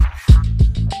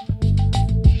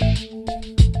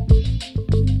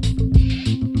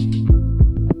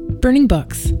Burning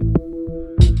Books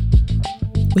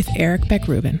with Eric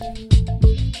Beck-Rubin.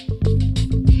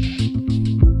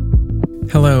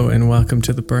 Hello and welcome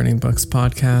to the Burning Books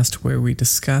podcast, where we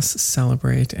discuss,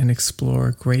 celebrate, and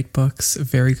explore great books,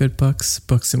 very good books,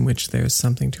 books in which there's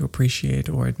something to appreciate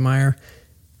or admire,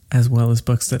 as well as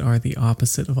books that are the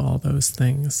opposite of all those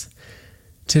things.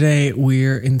 Today,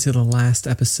 we're into the last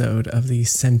episode of the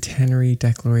Centenary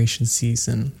Declaration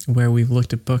season, where we've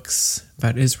looked at books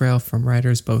about Israel from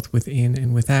writers both within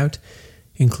and without,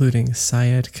 including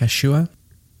Syed Kashua,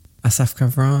 Asaf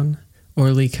Gavron,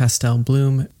 Orly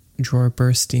Castell-Bloom, Dror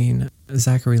Burstein,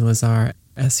 Zachary Lazar,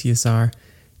 S. Yazar,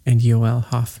 and Yoel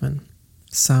Hoffman.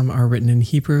 Some are written in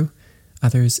Hebrew,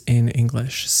 others in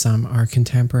English. Some are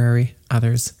contemporary,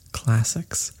 others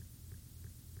classics.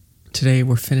 Today,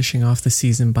 we're finishing off the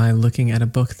season by looking at a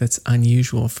book that's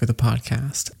unusual for the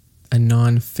podcast, a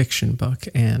non-fiction book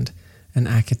and an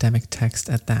academic text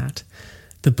at that.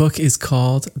 The book is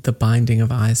called The Binding of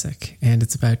Isaac, and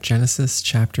it's about Genesis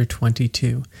chapter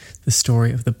 22, the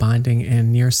story of the binding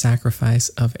and near sacrifice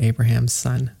of Abraham's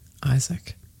son,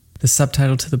 Isaac. The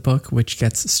subtitle to the book, which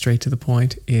gets straight to the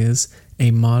point, is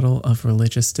A Model of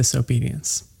Religious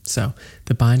Disobedience. So,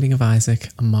 The Binding of Isaac,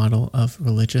 a model of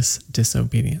religious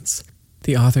disobedience.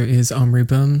 The author is Omri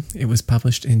Boehm. It was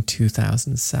published in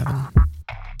 2007.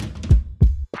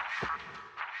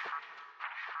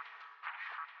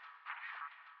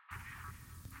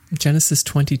 Genesis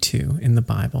 22 in the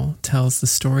Bible tells the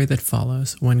story that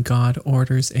follows when God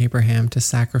orders Abraham to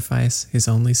sacrifice his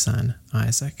only son,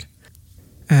 Isaac.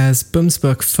 As Boehm's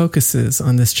book focuses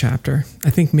on this chapter, I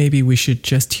think maybe we should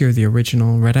just hear the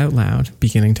original read out loud,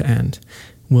 beginning to end.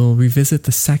 We'll revisit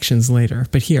the sections later,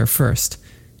 but here first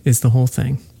is the whole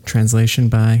thing. Translation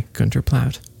by Gunter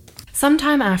Plaut.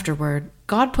 Sometime afterward,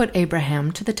 God put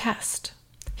Abraham to the test.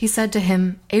 He said to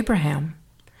him, "Abraham."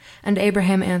 And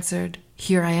Abraham answered,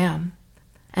 "Here I am."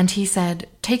 And he said,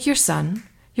 "Take your son,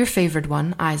 your favored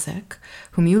one, Isaac,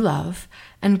 whom you love,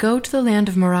 and go to the land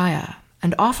of Moriah,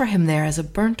 and offer him there as a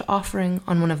burnt offering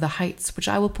on one of the heights which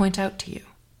I will point out to you."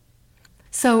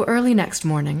 So early next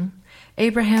morning,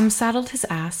 Abraham saddled his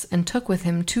ass and took with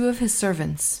him 2 of his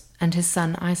servants and his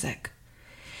son Isaac.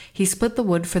 He split the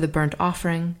wood for the burnt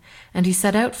offering, and he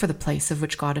set out for the place of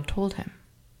which God had told him.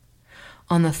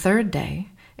 On the 3rd day,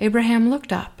 Abraham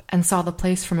looked up and saw the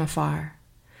place from afar.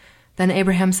 Then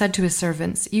Abraham said to his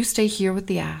servants, "You stay here with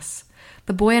the ass.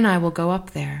 The boy and I will go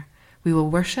up there. We will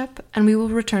worship, and we will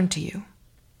return to you."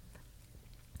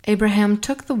 Abraham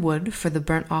took the wood for the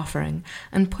burnt offering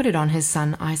and put it on his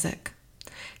son Isaac.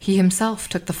 He himself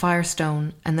took the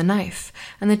firestone and the knife,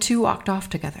 and the 2 walked off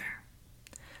together.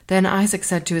 Then Isaac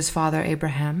said to his father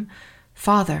Abraham,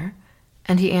 "Father,"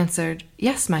 and he answered,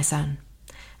 "Yes, my son."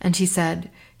 And he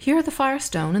said, "Here are the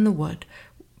firestone and the wood,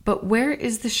 but where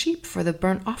is the sheep for the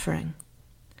burnt offering?"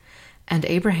 And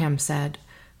Abraham said,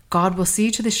 "God will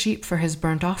see to the sheep for his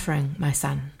burnt offering, my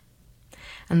son."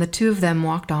 And the 2 of them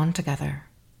walked on together.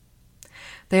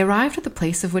 They arrived at the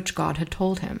place of which God had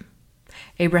told him.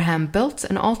 Abraham built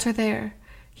an altar there.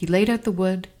 He laid out the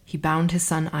wood. He bound his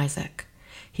son Isaac.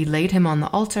 He laid him on the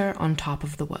altar on top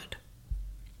of the wood.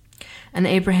 And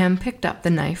Abraham picked up the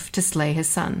knife to slay his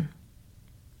son.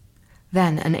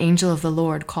 Then an angel of the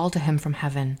Lord called to him from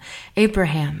heaven,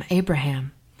 "Abraham,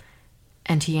 Abraham."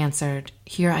 And he answered,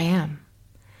 "Here I am."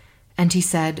 And he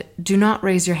said, "Do not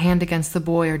raise your hand against the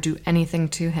boy or do anything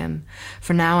to him,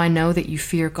 for now I know that you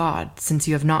fear God, since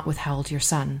you have not withheld your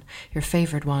son, your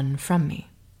favored one, from me."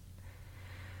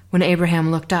 When Abraham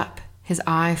looked up, his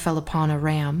eye fell upon a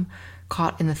ram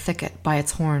caught in the thicket by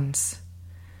its horns.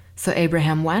 So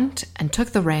Abraham went and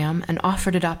took the ram and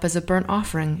offered it up as a burnt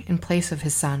offering in place of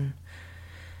his son.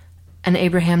 And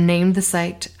Abraham named the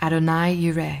site Adonai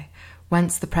Yireh,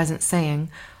 whence the present saying,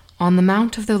 "On the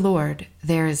mount of the Lord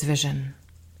there is vision."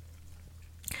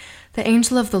 The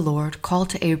angel of the Lord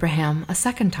called to Abraham a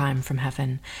second time from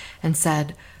heaven and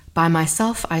said, "By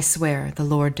myself I swear, the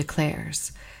Lord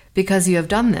declares, because you have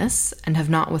done this and have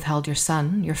not withheld your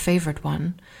son, your favored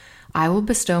one, I will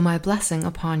bestow my blessing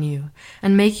upon you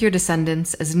and make your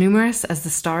descendants as numerous as the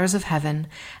stars of heaven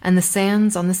and the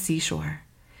sands on the seashore,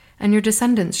 and your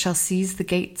descendants shall seize the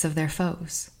gates of their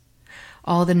foes.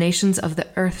 All the nations of the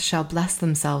earth shall bless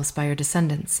themselves by your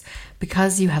descendants,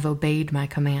 because you have obeyed my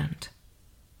command."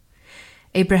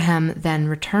 Abraham then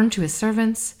returned to his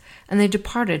servants, and they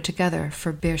departed together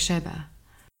for Beersheba.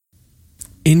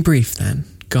 In brief, then,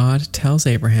 God tells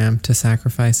Abraham to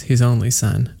sacrifice his only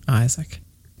son, Isaac.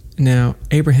 Now,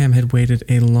 Abraham had waited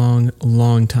a long,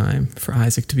 long time for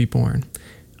Isaac to be born.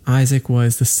 Isaac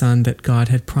was the son that God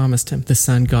had promised him. The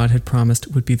son God had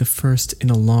promised would be the first in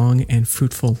a long and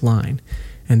fruitful line.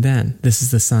 And then this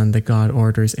is the son that God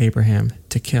orders Abraham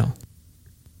to kill.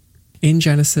 In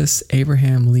Genesis,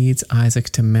 Abraham leads Isaac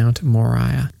to Mount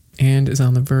Moriah and is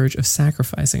on the verge of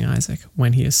sacrificing Isaac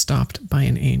when he is stopped by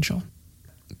an angel.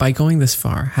 By going this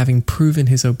far, having proven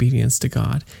his obedience to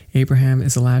God, Abraham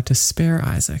is allowed to spare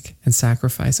Isaac and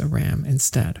sacrifice a ram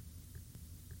instead.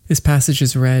 This passage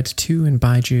is read to and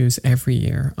by Jews every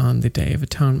year on the Day of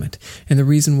Atonement, and the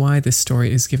reason why this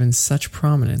story is given such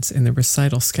prominence in the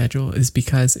recital schedule is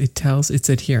because it tells its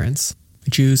adherents,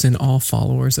 Jews and all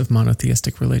followers of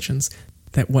monotheistic religions,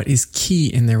 that what is key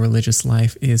in their religious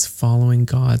life is following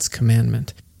God's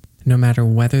commandment, no matter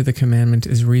whether the commandment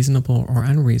is reasonable or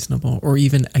unreasonable, or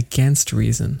even against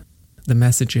reason. The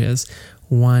message is,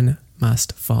 one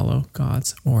must follow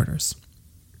God's orders.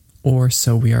 Or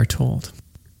so we are told.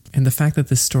 And the fact that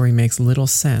this story makes little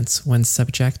sense when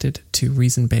subjected to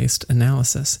reason-based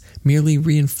analysis merely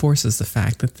reinforces the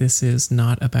fact that this is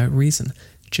not about reason,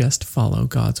 just follow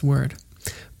God's word.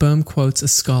 Boehm quotes a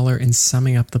scholar in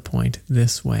summing up the point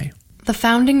this way. The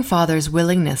Founding Fathers'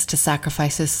 willingness to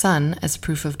sacrifice his son as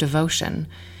proof of devotion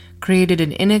created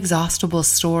an inexhaustible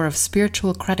store of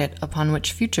spiritual credit upon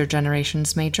which future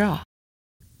generations may draw.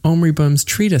 Omri Boehm's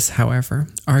treatise, however,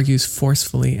 argues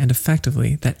forcefully and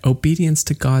effectively that obedience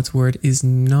to God's word is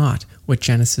not what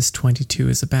Genesis 22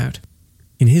 is about.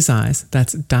 In his eyes,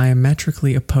 that's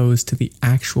diametrically opposed to the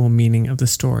actual meaning of the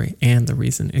story and the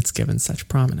reason it's given such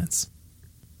prominence.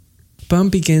 Boehm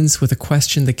begins with a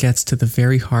question that gets to the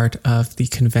very heart of the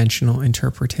conventional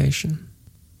interpretation.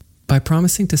 By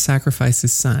promising to sacrifice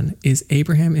his son, is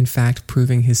Abraham in fact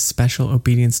proving his special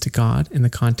obedience to God in the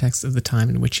context of the time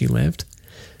in which he lived?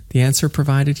 The answer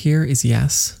provided here is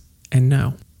yes and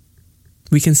no.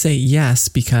 We can say yes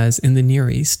because in the Near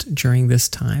East, during this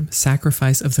time,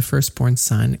 sacrifice of the firstborn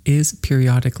son is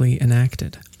periodically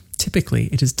enacted. Typically,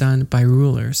 it is done by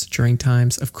rulers during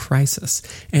times of crisis,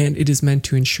 and it is meant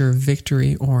to ensure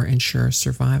victory or ensure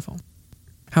survival.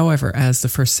 However, as the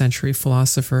first century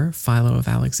philosopher Philo of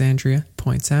Alexandria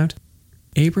points out,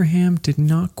 Abraham did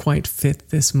not quite fit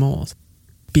this mold.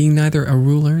 Being neither a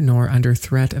ruler nor under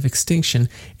threat of extinction,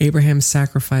 Abraham's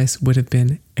sacrifice would have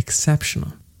been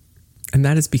exceptional. And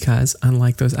that is because,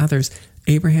 unlike those others,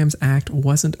 Abraham's act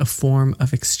wasn't a form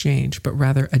of exchange, but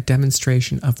rather a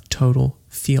demonstration of total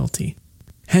fealty.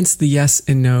 Hence the yes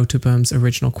and no to Boehm's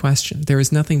original question. There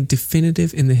is nothing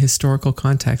definitive in the historical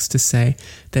context to say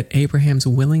that Abraham's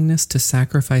willingness to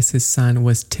sacrifice his son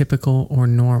was typical or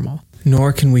normal.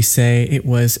 Nor can we say it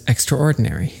was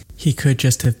extraordinary. He could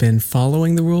just have been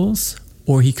following the rules,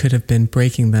 or he could have been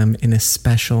breaking them in a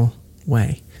special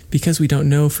way. Because we don't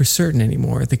know for certain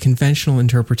anymore, the conventional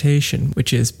interpretation,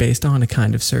 which is based on a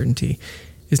kind of certainty,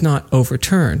 is not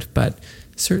overturned, but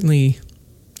certainly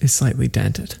is slightly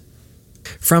dented.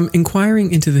 From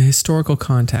inquiring into the historical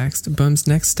context, Boehm's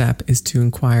next step is to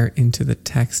inquire into the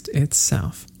text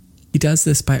itself. He does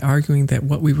this by arguing that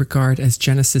what we regard as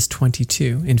Genesis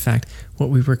 22, in fact, what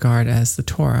we regard as the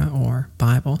Torah or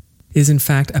Bible, is in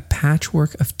fact a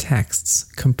patchwork of texts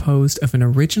composed of an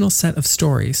original set of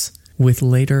stories with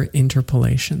later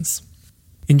interpolations.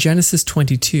 In Genesis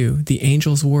 22, the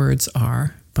angel's words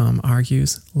are, Boehm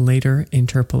argues, later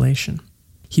interpolation.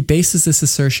 He bases this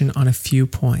assertion on a few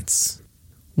points.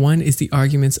 One is the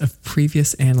arguments of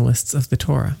previous analysts of the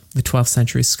Torah, the 12th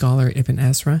century scholar Ibn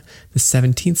Ezra, the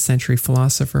 17th century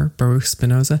philosopher Baruch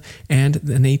Spinoza, and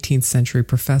an 18th century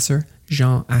professor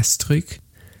Jean Astruc,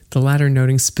 the latter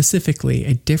noting specifically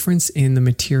a difference in the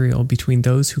material between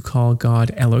those who call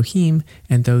God Elohim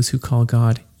and those who call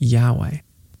God Yahweh.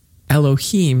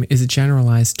 Elohim is a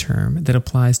generalized term that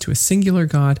applies to a singular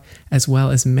God as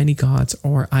well as many gods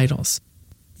or idols.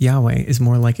 Yahweh is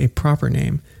more like a proper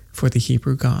name for the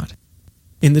Hebrew God.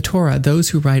 In the Torah, those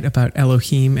who write about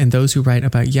Elohim and those who write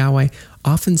about Yahweh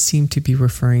often seem to be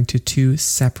referring to two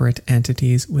separate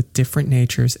entities with different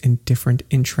natures and different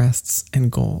interests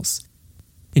and goals.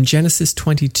 In Genesis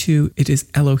 22, it is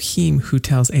Elohim who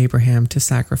tells Abraham to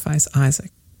sacrifice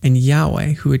Isaac, and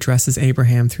Yahweh who addresses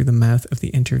Abraham through the mouth of the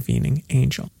intervening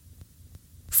angel.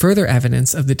 Further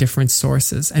evidence of the different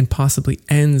sources and possibly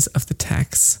ends of the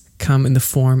texts come in the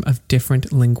form of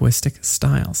different linguistic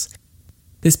styles.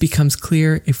 This becomes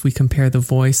clear if we compare the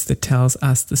voice that tells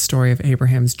us the story of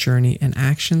Abraham's journey and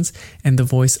actions and the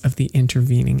voice of the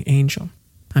intervening angel.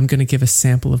 I'm going to give a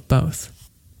sample of both.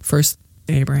 First,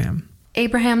 Abraham.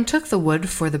 Abraham took the wood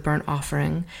for the burnt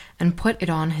offering and put it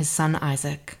on his son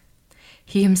Isaac.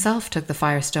 He himself took the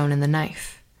firestone and the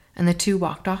knife, and the two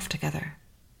walked off together.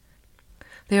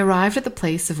 They arrived at the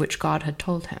place of which God had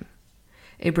told him.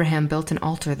 Abraham built an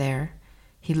altar there.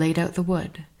 He laid out the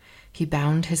wood. He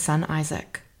bound his son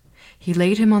Isaac. he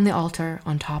laid him on the altar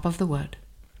on top of the wood.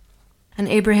 And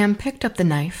Abraham picked up the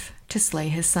knife to slay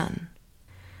his son.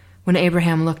 When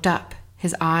Abraham looked up,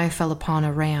 his eye fell upon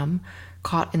a ram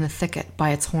caught in the thicket by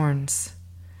its horns.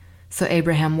 So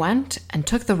Abraham went and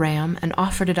took the ram and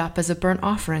offered it up as a burnt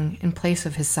offering in place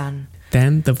of his son.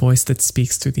 Then the voice that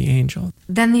speaks through the angel.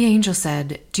 Then the angel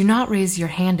said, "Do not raise your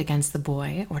hand against the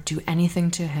boy or do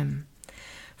anything to him.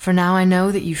 For now I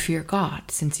know that you fear God,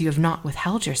 since you have not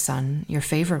withheld your son, your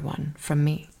favored one, from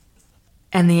me."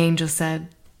 And the angel said,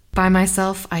 "By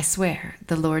myself I swear,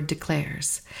 the Lord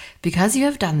declares, because you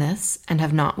have done this and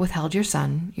have not withheld your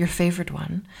son, your favored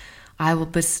one, I will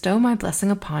bestow my blessing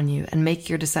upon you and make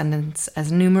your descendants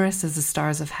as numerous as the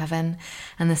stars of heaven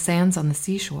and the sands on the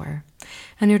seashore,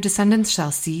 and your descendants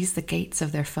shall seize the gates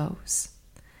of their foes.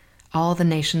 All the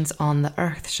nations on the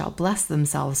earth shall bless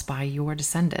themselves by your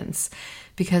descendants,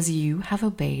 because you have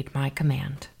obeyed my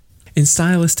command." In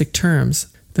stylistic terms,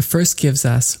 the first gives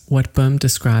us what Boehm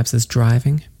describes as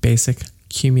driving, basic,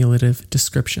 cumulative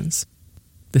descriptions.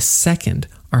 The second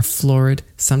are florid,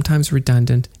 sometimes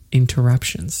redundant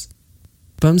interruptions.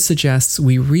 Boehm suggests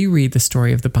we reread the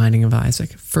story of the binding of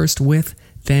Isaac, first with,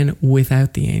 then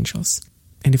without the angels.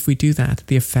 And if we do that,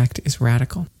 the effect is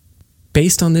radical.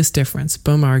 Based on this difference,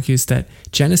 Boehm argues that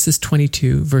Genesis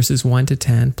 22 verses 1 to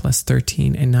 10 plus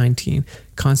 13 and 19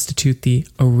 constitute the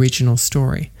original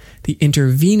story. The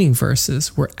intervening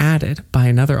verses were added by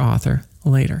another author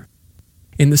later.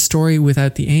 In the story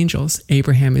without the angels,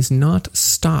 Abraham is not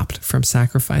stopped from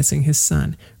sacrificing his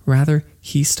son. Rather,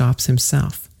 he stops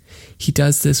himself. He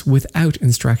does this without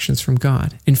instructions from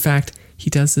God. In fact, he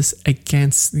does this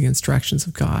against the instructions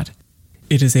of God.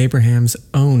 It is Abraham's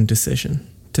own decision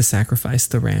to sacrifice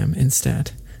the ram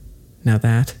instead. Now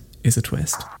that is a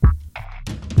twist.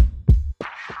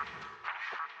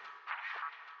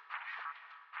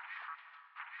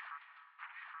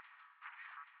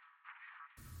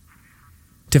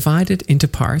 Divided into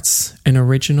parts, an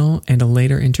original and a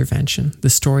later intervention, the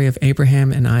story of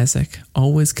Abraham and Isaac,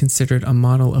 always considered a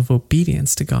model of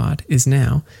obedience to God, is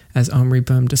now, as Omri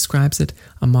Boehm describes it,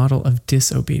 a model of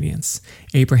disobedience,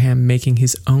 Abraham making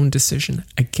his own decision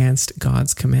against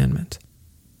God's commandment.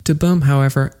 To Boehm,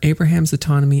 however, Abraham's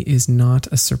autonomy is not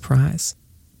a surprise.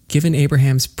 Given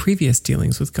Abraham's previous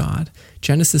dealings with God,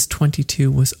 Genesis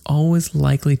 22 was always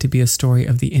likely to be a story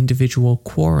of the individual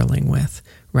quarreling with,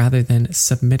 rather than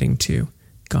submitting to,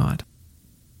 God.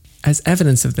 As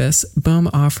evidence of this, Boehm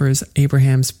offers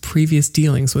Abraham's previous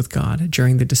dealings with God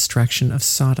during the destruction of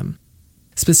Sodom.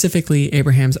 Specifically,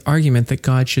 Abraham's argument that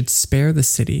God should spare the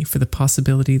city for the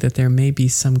possibility that there may be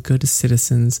some good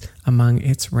citizens among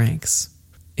its ranks.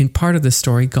 In part of the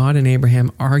story, God and Abraham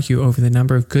argue over the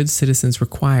number of good citizens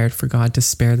required for God to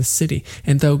spare the city,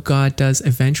 and though God does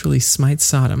eventually smite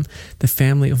Sodom, the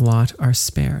family of Lot are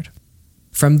spared.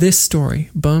 From this story,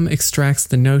 Boehm extracts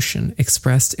the notion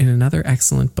expressed in another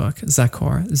excellent book,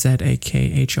 Zakhor,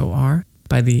 Zakhor,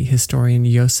 by the historian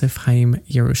Yosef Chaim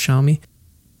Yerushalmi,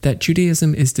 that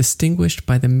Judaism is distinguished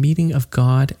by the meeting of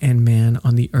God and man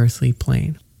on the earthly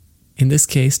plane, in this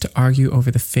case to argue over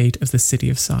the fate of the city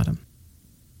of Sodom.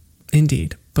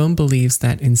 Indeed, Boehm believes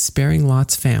that in sparing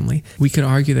Lot's family, we could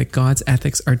argue that God's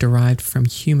ethics are derived from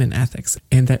human ethics,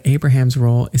 and that Abraham's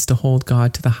role is to hold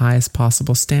God to the highest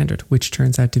possible standard, which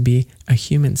turns out to be a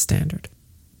human standard.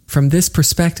 From this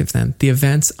perspective, then, the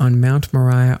events on Mount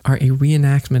Moriah are a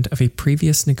reenactment of a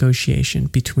previous negotiation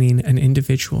between an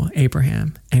individual,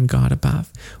 Abraham, and God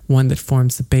above, one that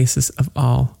forms the basis of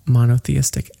all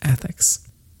monotheistic ethics.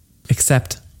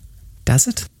 Except, does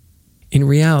it? In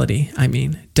reality,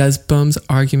 does Boehm's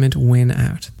argument win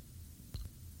out?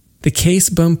 The case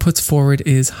Boehm puts forward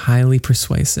is highly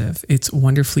persuasive. It's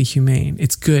wonderfully humane.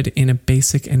 It's good in a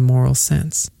basic and moral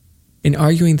sense. In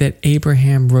arguing that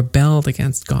Abraham rebelled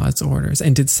against God's orders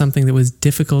and did something that was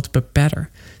difficult but better,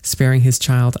 sparing his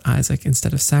child Isaac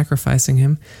instead of sacrificing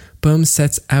him, Boehm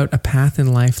sets out a path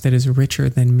in life that is richer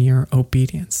than mere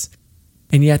obedience.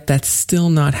 And yet that's still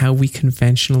not how we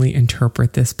conventionally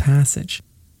interpret this passage.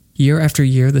 Year after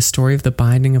year, the story of the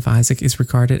binding of Isaac is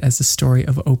regarded as a story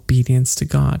of obedience to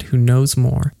God, who knows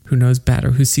more, who knows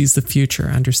better, who sees the future,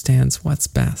 understands what's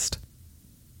best.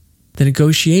 The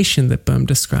negotiation that Boehm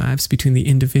describes between the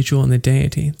individual and the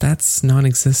deity, that's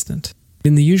non-existent.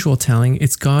 In the usual telling,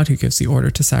 it's God who gives the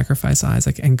order to sacrifice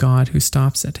Isaac and God who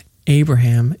stops it.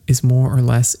 Abraham is more or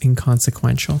less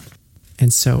inconsequential,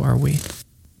 and so are we.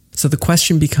 So the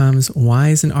question becomes, why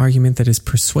is an argument that is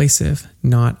persuasive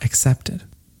not accepted?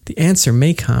 The answer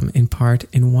may come, in part,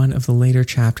 in one of the later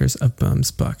chapters of Boehm's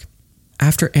book.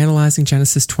 After analyzing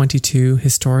Genesis 22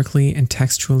 historically and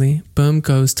textually, Boehm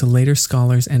goes to later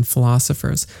scholars and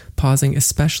philosophers, pausing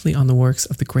especially on the works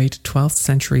of the great 12th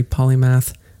century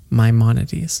polymath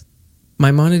Maimonides.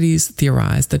 Maimonides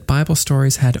theorized that Bible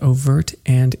stories had overt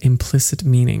and implicit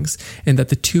meanings, and that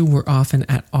the two were often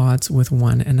at odds with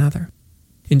one another.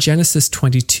 In Genesis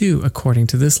 22, according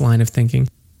to this line of thinking,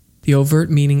 the overt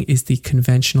meaning is the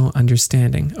conventional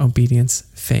understanding, obedience,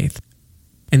 faith.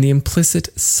 And the implicit,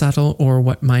 subtle, or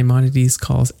what Maimonides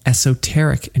calls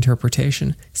esoteric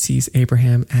interpretation sees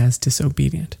Abraham as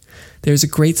disobedient. There's a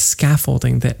great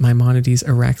scaffolding that Maimonides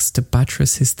erects to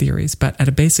buttress his theories, but at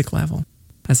a basic level,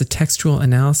 as a textual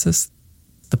analysis,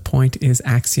 the point is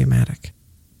axiomatic.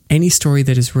 Any story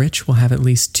that is rich will have at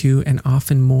least two and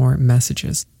often more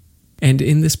messages, and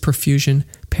in this profusion,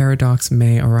 paradox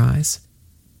may arise.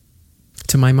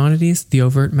 To Maimonides, the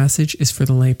overt message is for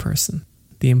the layperson,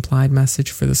 the implied message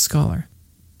for the scholar,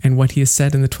 and what he has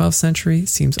said in the 12th century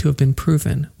seems to have been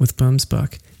proven with Boehm's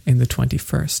book in the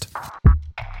 21st.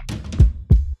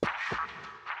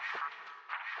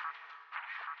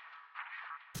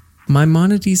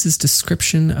 Maimonides'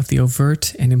 description of the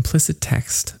overt and implicit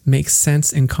text makes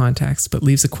sense in context, but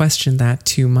leaves a question that,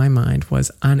 to my mind, was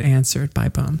unanswered by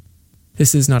Boehm.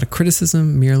 This is not a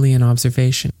criticism, merely an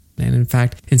observation, and in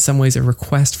fact, in some ways a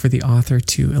request for the author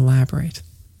to elaborate.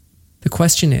 The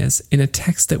question is, in a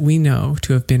text that we know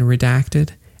to have been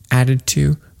redacted, added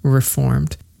to,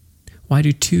 reformed, why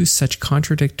do two such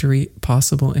contradictory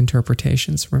possible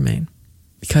interpretations remain?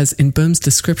 Because in Boehm's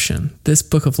description, this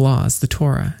book of laws, the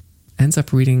Torah, ends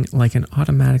up reading like an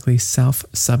automatically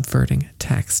self-subverting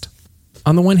text.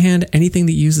 On the one hand, anything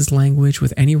that uses language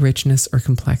with any richness or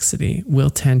complexity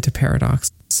will tend to paradox,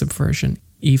 subversion,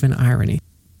 even irony.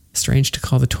 Strange to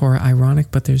call the Torah ironic,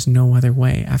 but there's no other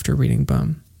way after reading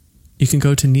Boehm. You can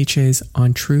go to Nietzsche's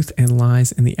On Truth and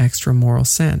Lies in the Extra-Moral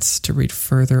Sense to read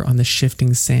further on the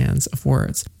shifting sands of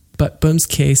words. But Boehm's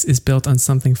case is built on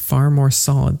something far more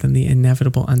solid than the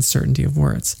inevitable uncertainty of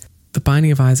words. The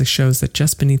Binding of Isaac shows that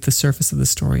just beneath the surface of the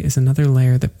story is another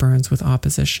layer that burns with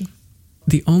opposition.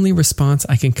 The only response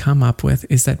I can come up with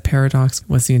is that paradox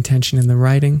was the intention in the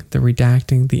writing, the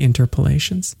redacting, the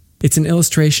interpolations. It's an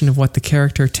illustration of what the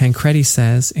character Tancredi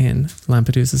says in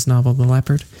Lampedusa's novel The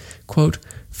Leopard, quote,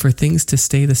 "For things to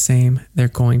stay the same, they're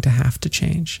going to have to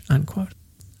change," unquote.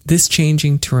 This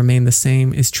changing to remain the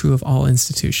same is true of all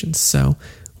institutions, so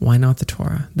why not the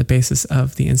Torah, the basis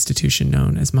of the institution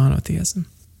known as monotheism?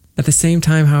 At the same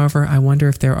time, however, I wonder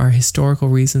if there are historical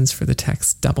reasons for the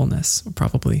text's doubleness, or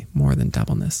probably more than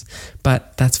doubleness,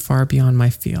 but that's far beyond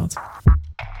my field.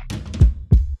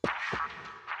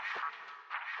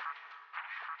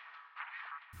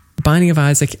 The Binding of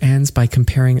Isaac ends by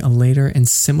comparing a later and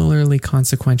similarly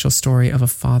consequential story of a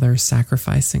father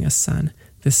sacrificing a son,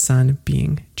 this son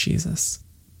being Jesus.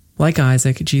 Like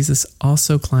Isaac, Jesus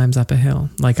also climbs up a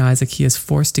hill. Like Isaac, he is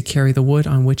forced to carry the wood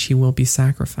on which he will be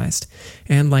sacrificed.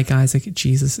 And like Isaac,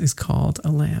 Jesus is called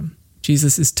a lamb.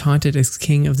 Jesus is taunted as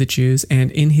king of the Jews, and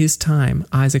in his time,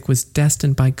 Isaac was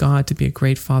destined by God to be a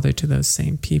great father to those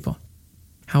same people.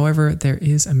 However, there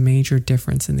is a major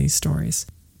difference in these stories.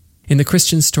 In the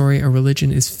Christian story, a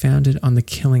religion is founded on the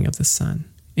killing of the son.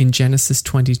 In Genesis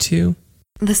 22,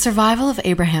 the survival of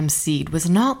Abraham's seed was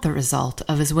not the result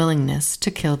of his willingness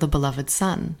to kill the beloved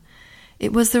son.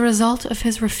 It was the result of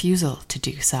his refusal to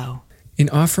do so. In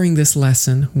offering this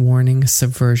lesson, warning,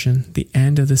 subversion, the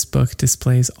end of this book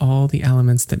displays all the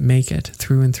elements that make it,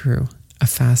 through and through, a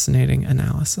fascinating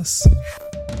analysis.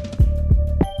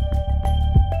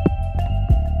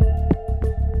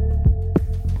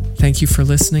 Thank you for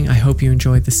listening. I hope you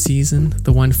enjoyed the season.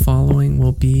 The one following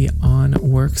will be on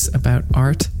works about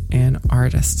art and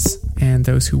artists, and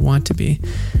those who want to be,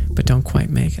 but don't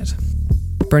quite make it.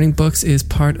 Burning Books is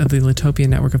part of the Litopia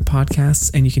network of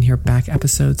podcasts, and you can hear back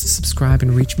episodes, subscribe,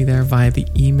 and reach me there via the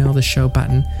email the show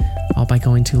button, all by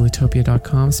going to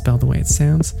litopia.com, spelled the way it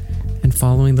sounds, and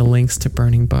following the links to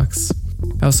Burning Books.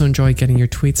 I also enjoy getting your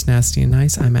tweets nasty and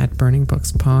nice. I'm at Burning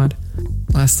Books Pod.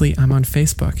 Lastly, I'm on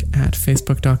Facebook at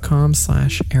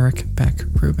facebook.com/Eric Beck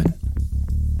Rubin.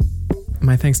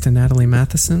 My thanks to Natalie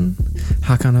Matheson,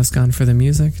 Hakan Özkan for the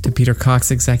music, to Peter Cox,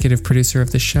 executive producer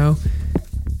of the show,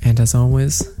 and as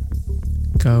always,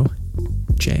 go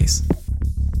Jays.